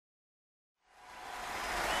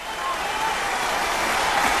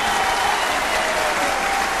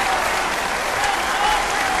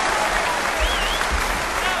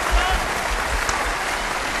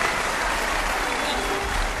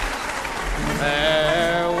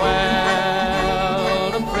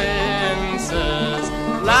Farewell to princes,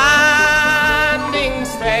 landing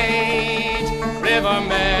stage, river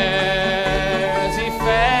Mersey,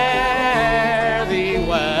 fare thee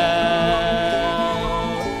well.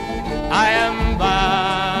 I am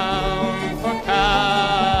bound for California,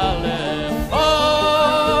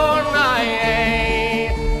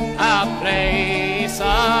 a place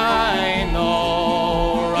I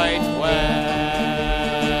know right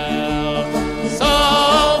well. So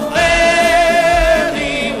fare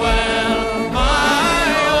thee well, my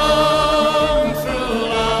own true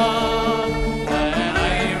love. When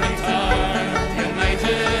I return,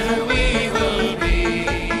 united we will be.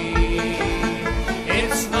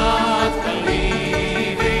 It's not the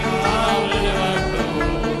leaving of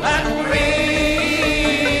Liverpool that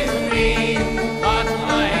grieves me, but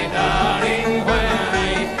my darling, when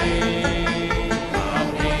I think of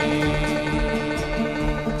thee.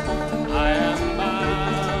 I am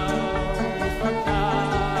bound for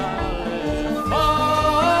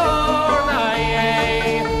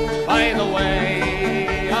California, by the way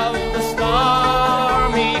of the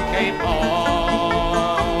stormy Cape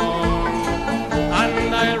Horn,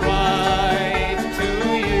 and I write to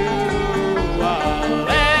you a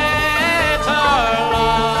letter,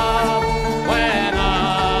 love, when I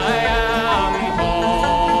am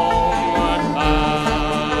homeward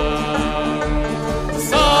bound.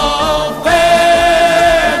 So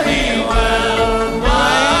fare thee well,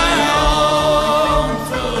 my own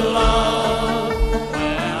true love.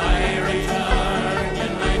 When I return,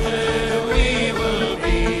 united we will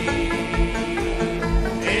be.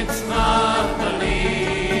 It's not the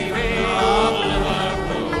leaving of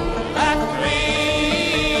Liverpool that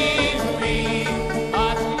grieves me,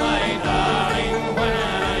 but my darling, when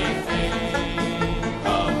I think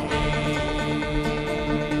of thee.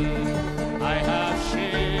 I have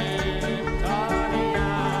shipped on a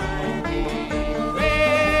Yankee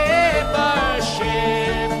river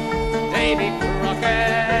ship, Davy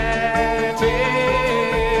Crockett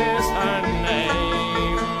is her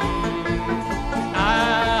name,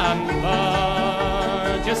 and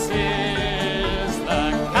Burgess is the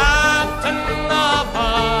captain of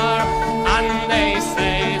her, and they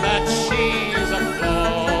say that she's a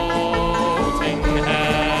floating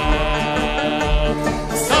hell.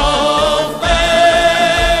 So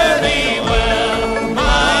fare thee well,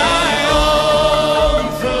 my own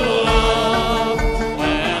true love.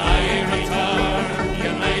 When I return,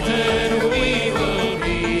 united we will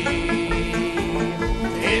be.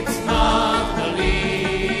 It's not the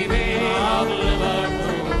leaving of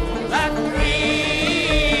Liverpool that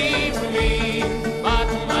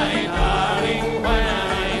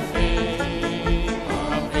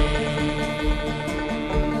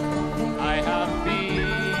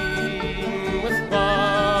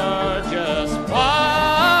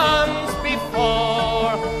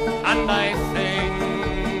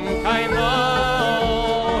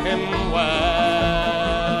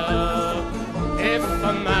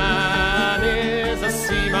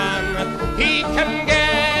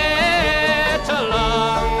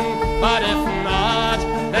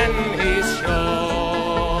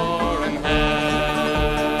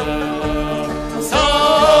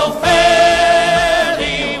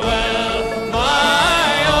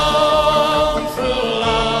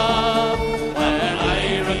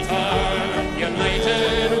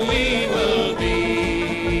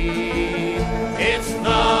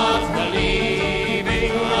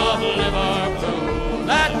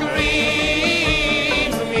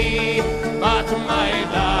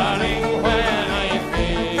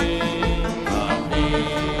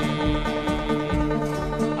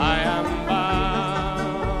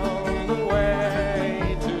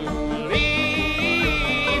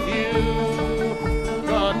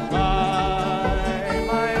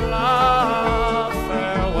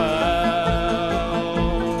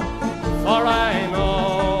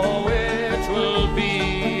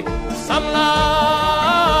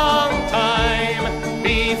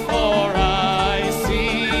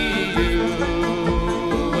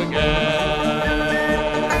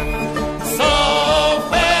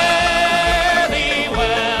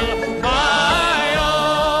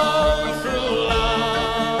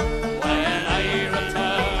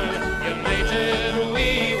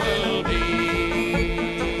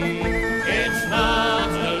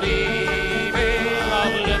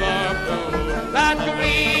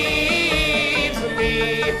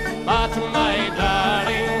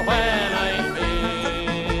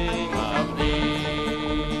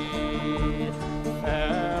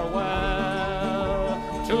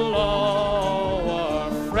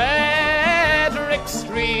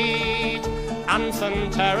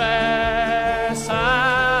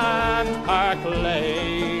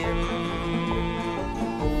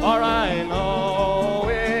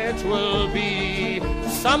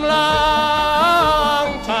some love.